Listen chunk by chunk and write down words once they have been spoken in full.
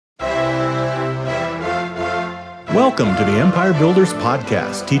Welcome to the Empire Builders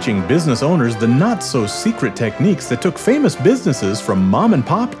Podcast, teaching business owners the not-so-secret techniques that took famous businesses from mom and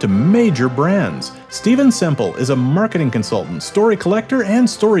pop to major brands. Stephen Semple is a marketing consultant, story collector, and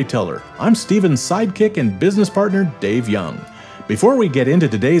storyteller. I'm Stephen's sidekick and business partner, Dave Young. Before we get into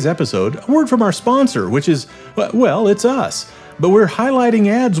today's episode, a word from our sponsor, which is, well, it's us. But we're highlighting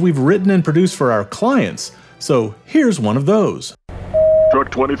ads we've written and produced for our clients. So here's one of those.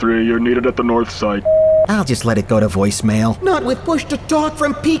 Truck 23, you're needed at the north side. I'll just let it go to voicemail. Not with push to talk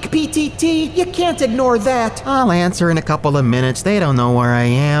from Peak PTT. You can't ignore that. I'll answer in a couple of minutes. They don't know where I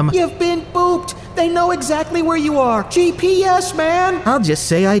am. You've been booped. They know exactly where you are. GPS, man. I'll just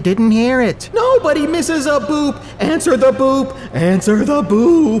say I didn't hear it. Nobody misses a boop. Answer the boop. Answer the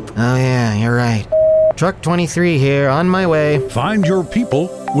boop. Oh yeah, you're right. Truck 23 here, on my way. Find your people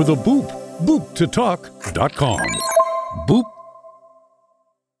with a boop. Boop2talk.com. Boop.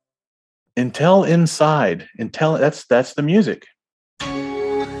 Intel Inside. Intel, that's the music.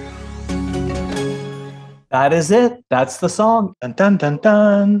 That is it. That's the song. Dun, dun, dun,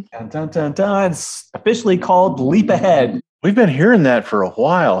 dun. Dun, dun, dun, dun. It's officially called Leap Ahead. We've been hearing that for a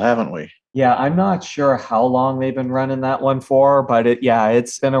while, haven't we? Yeah, I'm not sure how long they've been running that one for, but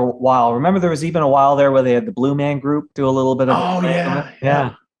it's been a while. Remember, there was even a while there where they had the Blue Man Group do a little bit of. Oh,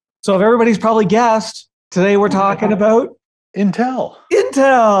 yeah. So if everybody's probably guessed, today we're talking about Intel.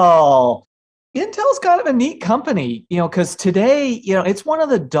 Intel's kind of a neat company, because today, it's one of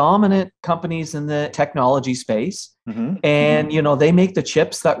the dominant companies in the technology space. Mm-hmm. And, they make the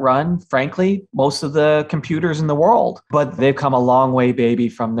chips that run, frankly, most of the computers in the world. But they've come a long way, baby,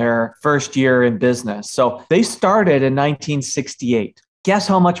 from their first year in business. So they started in 1968. Guess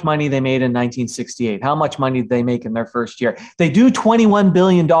how much money they made in 1968? How much money did they make in their first year? They do $21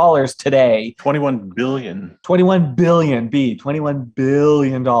 billion today. 21 billion. 21 billion, $21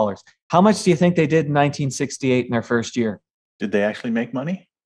 billion. How much do you think they did in 1968 in their first year? Did they actually make money?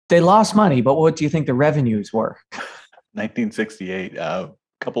 They lost money, but what do you think the revenues were? 1968, a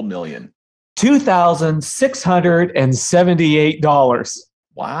couple million. $2,678.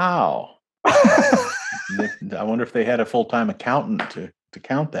 Wow. I wonder if they had a full-time accountant to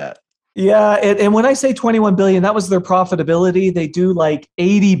count that. Yeah, and when I say 21 billion, that was their profitability. They do like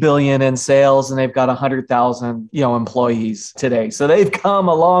 80 billion in sales, and they've got 100,000, employees today. So they've come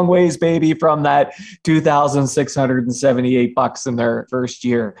a long ways, baby, from that $2,678 in their first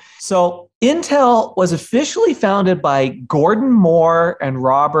year. So Intel was officially founded by Gordon Moore and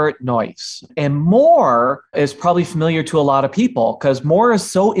Robert Noyce. And Moore is probably familiar to a lot of people because Moore is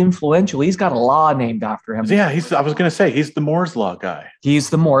so influential. He's got a law named after him. Yeah, I was going to say, he's the Moore's Law guy.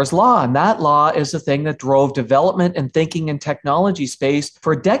 He's the Moore's Law. And that law is the thing that drove development and thinking in technology space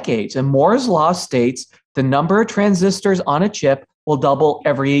for decades. And Moore's Law states the number of transistors on a chip will double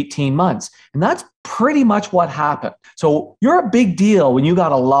every 18 months. And that's pretty much what happened. So you're a big deal when you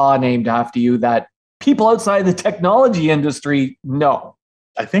got a law named after you that people outside the technology industry know.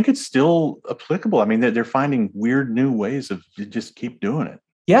 I think it's still applicable. I mean, they're finding weird new ways of just keep doing it.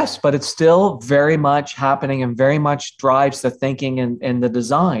 Yes, but it's still very much happening and very much drives the thinking and the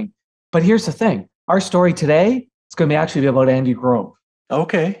design. But here's the thing. Our story today is going to actually be about Andy Grove.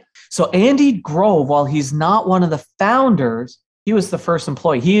 Okay. So Andy Grove, while he's not one of the founders, he was the first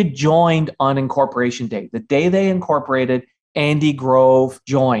employee. He had joined on incorporation day. The day they incorporated, Andy Grove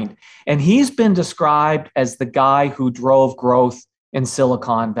joined. And he's been described as the guy who drove growth in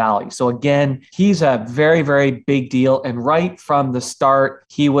Silicon Valley. So again, he's a very, very big deal. And right from the start,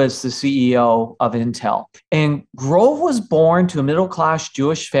 he was the CEO of Intel. And Grove was born to a middle-class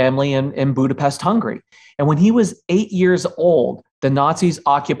Jewish family in Budapest, Hungary. And when he was 8 years old, the Nazis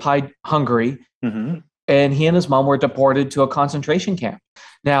occupied Hungary. Mm-hmm. And he and his mom were deported to a concentration camp.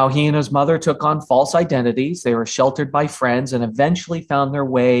 Now, he and his mother took on false identities. They were sheltered by friends and eventually found their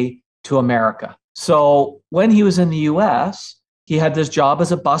way to America. So when he was in the U.S., he had this job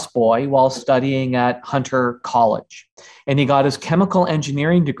as a busboy while studying at Hunter College. And he got his chemical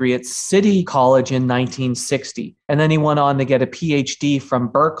engineering degree at City College in 1960. And then he went on to get a PhD from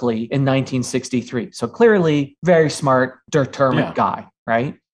Berkeley in 1963. So clearly, very smart, determined guy,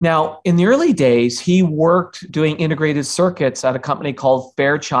 right? Now, in the early days, he worked doing integrated circuits at a company called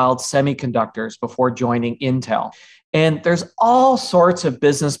Fairchild Semiconductors before joining Intel. And there's all sorts of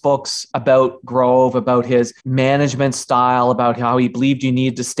business books about Grove, about his management style, about how he believed you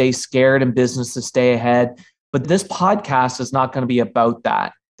needed to stay scared in business to stay ahead. But this podcast is not going to be about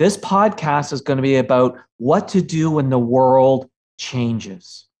that. This podcast is going to be about what to do when the world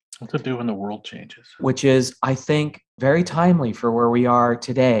changes. What to do when the world changes. Which is, I think, very timely for where we are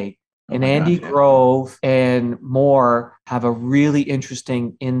today. And Andy Grove and Moore have a really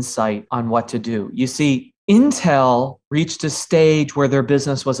interesting insight on what to do. You see, Intel reached a stage where their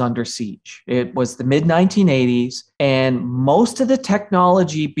business was under siege. It was the mid 1980s, and most of the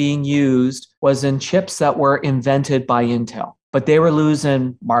technology being used was in chips that were invented by Intel, but they were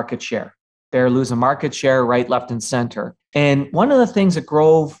losing market share. They're losing market share right, left, and center. And one of the things that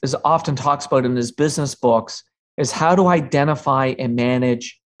Grove is often talks about in his business books is how to identify and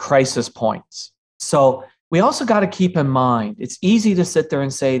manage crisis points. So we also got to keep in mind, it's easy to sit there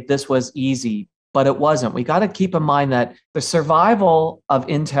and say this was easy, but it wasn't. We got to keep in mind that the survival of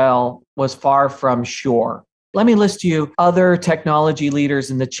Intel was far from sure. Let me list you other technology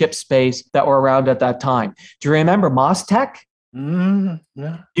leaders in the chip space that were around at that time. Do you remember MasTec? No.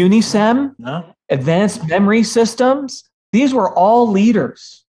 Unisem? No. Advanced Memory Systems? These were all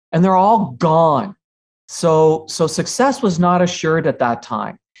leaders, and they're all gone. So success was not assured at that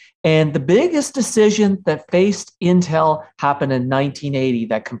time. And the biggest decision that faced Intel happened in 1980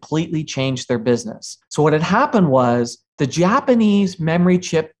 that completely changed their business. So what had happened was the Japanese memory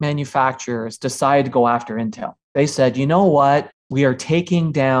chip manufacturers decided to go after Intel. They said, you know what? We are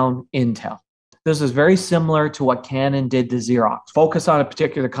taking down Intel. This is very similar to what Canon did to Xerox. Focus on a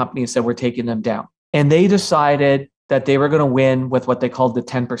particular company and said, we're taking them down. And they decided that they were going to win with what they called the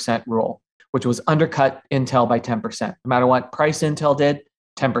 10% rule, which was undercut Intel by 10%. No matter what price Intel did,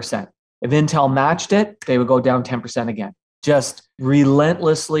 10%. If Intel matched it, they would go down 10% again, just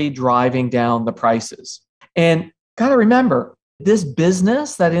relentlessly driving down the prices. And got to remember, this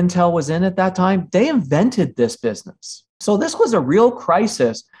business that Intel was in at that time, they invented this business. So this was a real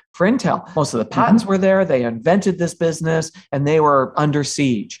crisis for Intel. Most of the patents were there. They invented this business and they were under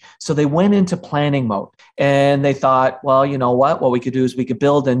siege. So they went into planning mode and they thought, well, you know what? What we could do is we could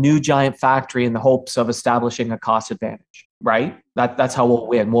build a new giant factory in the hopes of establishing a cost advantage, right? That's how we'll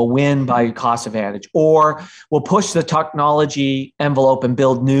win. We'll win by cost advantage, or we'll push the technology envelope and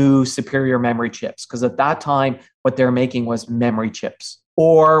build new superior memory chips. Because at that time, what they're making was memory chips.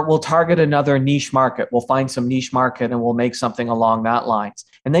 Or we'll target another niche market. We'll find some niche market and we'll make something along that lines.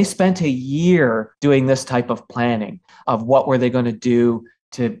 And they spent a year doing this type of planning of what were they going to do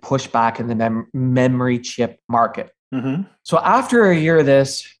to push back in the memory chip market. Mm-hmm. So after a year of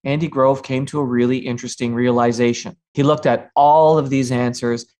this, Andy Grove came to a really interesting realization. He looked at all of these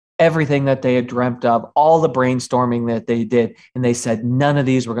answers, everything that they had dreamt of, all the brainstorming that they did, and they said none of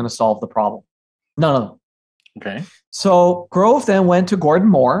these were going to solve the problem. None of them. Okay. So Grove then went to Gordon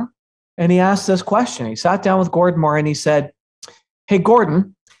Moore and he asked this question. He sat down with Gordon Moore and he said, hey,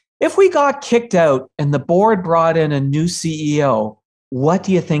 Gordon, if we got kicked out and the board brought in a new CEO, what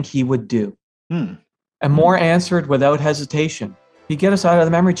do you think he would do? And Moore answered without hesitation, he'd get us out of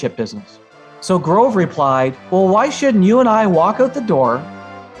the memory chip business. So Grove replied, well, why shouldn't you and I walk out the door,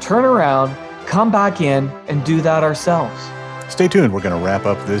 turn around, come back in and do that ourselves? Stay tuned. We're going to wrap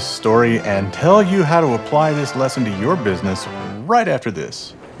up this story and tell you how to apply this lesson to your business right after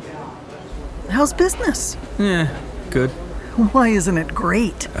this. How's business? Good. Why isn't it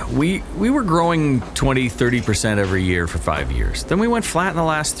great? We were growing 20-30% every year for 5 years. Then we went flat in the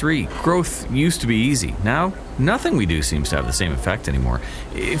last 3. Growth used to be easy. Now, nothing we do seems to have the same effect anymore.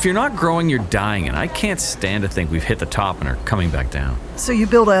 If you're not growing, you're dying, and I can't stand to think we've hit the top and are coming back down. So you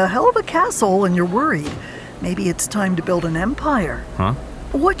build a hell of a castle and you're worried. Maybe it's time to build an empire. Huh?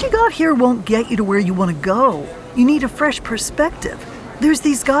 What you got here won't get you to where you want to go. You need a fresh perspective. There's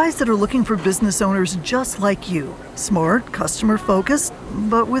these guys that are looking for business owners just like you. Smart, customer-focused,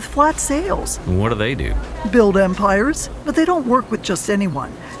 but with flat sales. What do they do? Build empires, but they don't work with just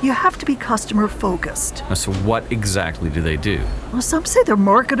anyone. You have to be customer-focused. So what exactly do they do? Well, some say they're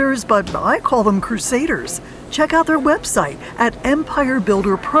marketers, but I call them crusaders. Check out their website at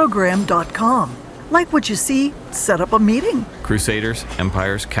empirebuilderprogram.com. Like what you see, set up a meeting. Crusaders,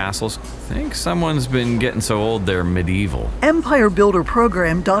 empires, castles. I think someone's been getting so old they're medieval.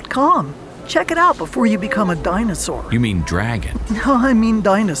 empirebuilderprogram.com. Check it out before you become a dinosaur. You mean dragon? No, I mean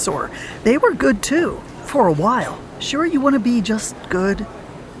dinosaur. They were good too, for a while. Sure you want to be just good?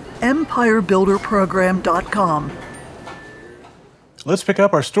 empirebuilderprogram.com. Let's pick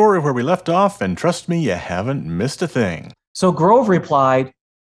up our story where we left off, and trust me, you haven't missed a thing. So Grove replied,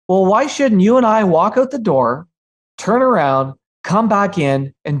 well, why shouldn't you and I walk out the door, turn around, come back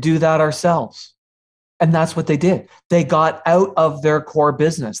in, and do that ourselves? And that's what they did. They got out of their core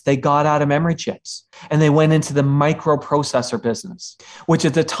business. They got out of memory chips, and they went into the microprocessor business, which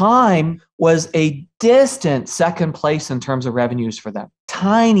at the time was a distant second place in terms of revenues for them.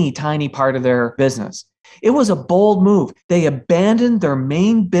 Tiny, tiny part of their business. It was a bold move. They abandoned their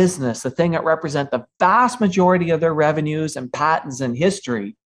main business, the thing that represent the vast majority of their revenues and patents and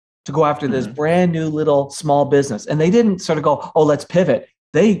history, to go after this brand new little small business. And they didn't sort of go, oh, let's pivot.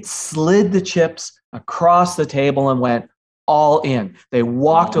 They slid the chips across the table and went all in. They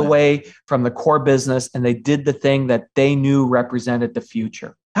walked away from the core business and they did the thing that they knew represented the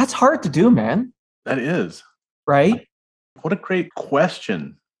future. That's hard to do, man. That is. Right? What a great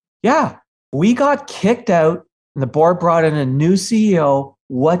question. Yeah. We got kicked out and the board brought in a new CEO.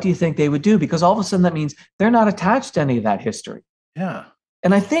 What do you think they would do? Because all of a sudden that means they're not attached to any of that history. Yeah.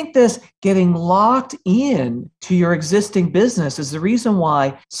 And I think this getting locked in to your existing business is the reason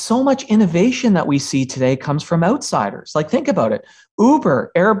why so much innovation that we see today comes from outsiders. Like, think about it.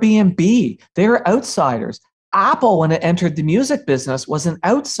 Uber, Airbnb, they're outsiders. Apple, when it entered the music business, was an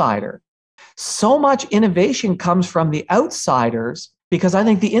outsider. So much innovation comes from the outsiders because I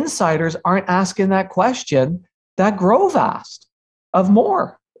think the insiders aren't asking that question that Grove asked of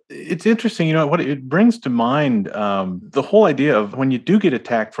more. It's interesting, you know, what it brings to mind, the whole idea of when you do get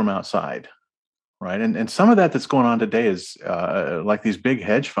attacked from outside, right? And some of that's going on today is like these big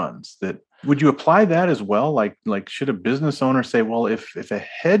hedge funds. That would you apply that as well? Like should a business owner say, well, if a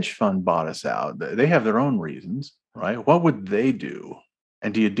hedge fund bought us out, they have their own reasons, right? What would they do?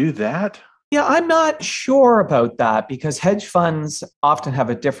 And do you do that? Yeah, I'm not sure about that because hedge funds often have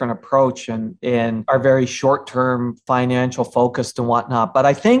a different approach and are very short-term financial focused and whatnot. But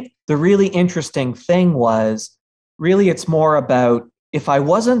I think the really interesting thing was really it's more about if I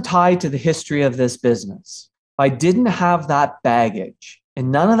wasn't tied to the history of this business, if I didn't have that baggage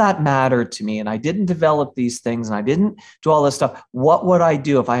and none of that mattered to me and I didn't develop these things and I didn't do all this stuff, what would I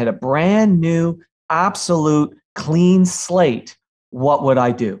do? If I had a brand new, absolute, clean slate, what would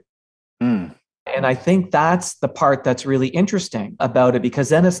I do? And I think that's the part that's really interesting about it, because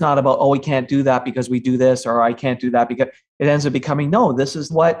then it's not about, oh, we can't do that because we do this, or I can't do that because it ends up becoming, no, this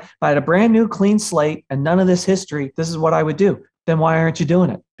is what, if I had a brand new clean slate and none of this history, this is what I would do. Then why aren't you doing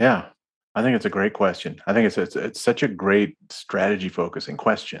it? Yeah, I think it's a great question. I think it's such a great strategy focusing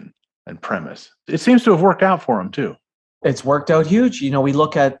question and premise. It seems to have worked out for them too. It's worked out huge. You know, we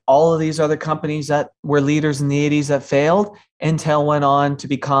look at all of these other companies that were leaders in the 80s that failed. Intel went on to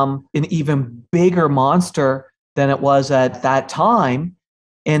become an even bigger monster than it was at that time.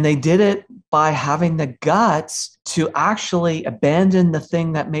 And they did it by having the guts to actually abandon the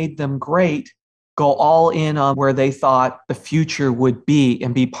thing that made them great, go all in on where they thought the future would be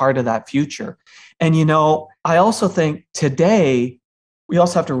and be part of that future. And, you know, I also think today, we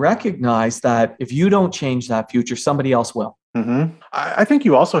also have to recognize that if you don't change that future, somebody else will. Mm-hmm. I think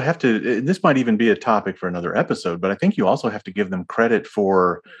you also have to, this might even be a topic for another episode, but I think you also have to give them credit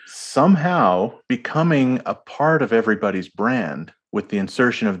for somehow becoming a part of everybody's brand with the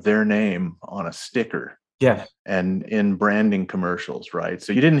insertion of their name on a sticker. Yeah. And in branding commercials, right?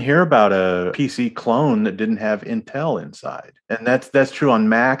 So you didn't hear about a PC clone that didn't have Intel inside. And that's true on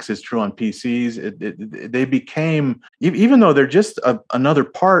Macs, it's true on PCs. They became, even though they're just another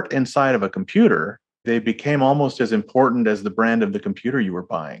part inside of a computer, they became almost as important as the brand of the computer you were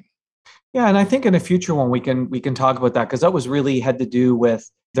buying. Yeah, and I think in a future one we can talk about that, because that was really had to do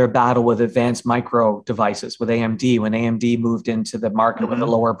with their battle with advanced micro devices with AMD. When AMD moved into the market with a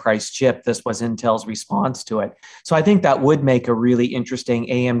lower price chip, this was Intel's response to it. So I think that would make a really interesting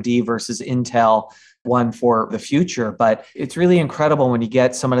AMD versus Intel one for the future. But it's really incredible when you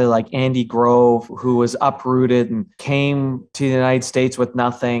get somebody like Andy Grove, who was uprooted and came to the United States with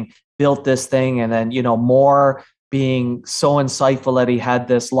nothing, built this thing, and then, you know, Moore being so insightful that he had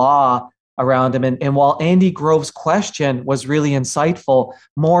this law around him. And while Andy Grove's question was really insightful,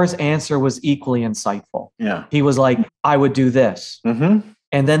 Moore's answer was equally insightful. Yeah. He was like, I would do this. Mm-hmm.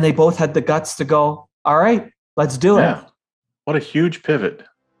 And then they both had the guts to go, all right, let's do it. What a huge pivot.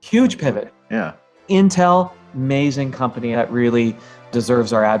 Huge pivot. Yeah. Intel, amazing company that really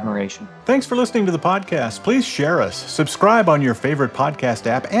deserves our admiration. Thanks for listening to the podcast. Please share us, subscribe on your favorite podcast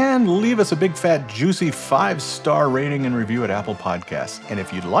app, and leave us a big fat juicy 5-star rating and review at Apple Podcasts. And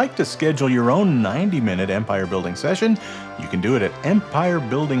if you'd like to schedule your own 90-minute empire building session, you can do it at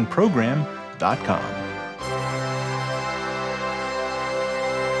empirebuildingprogram.com.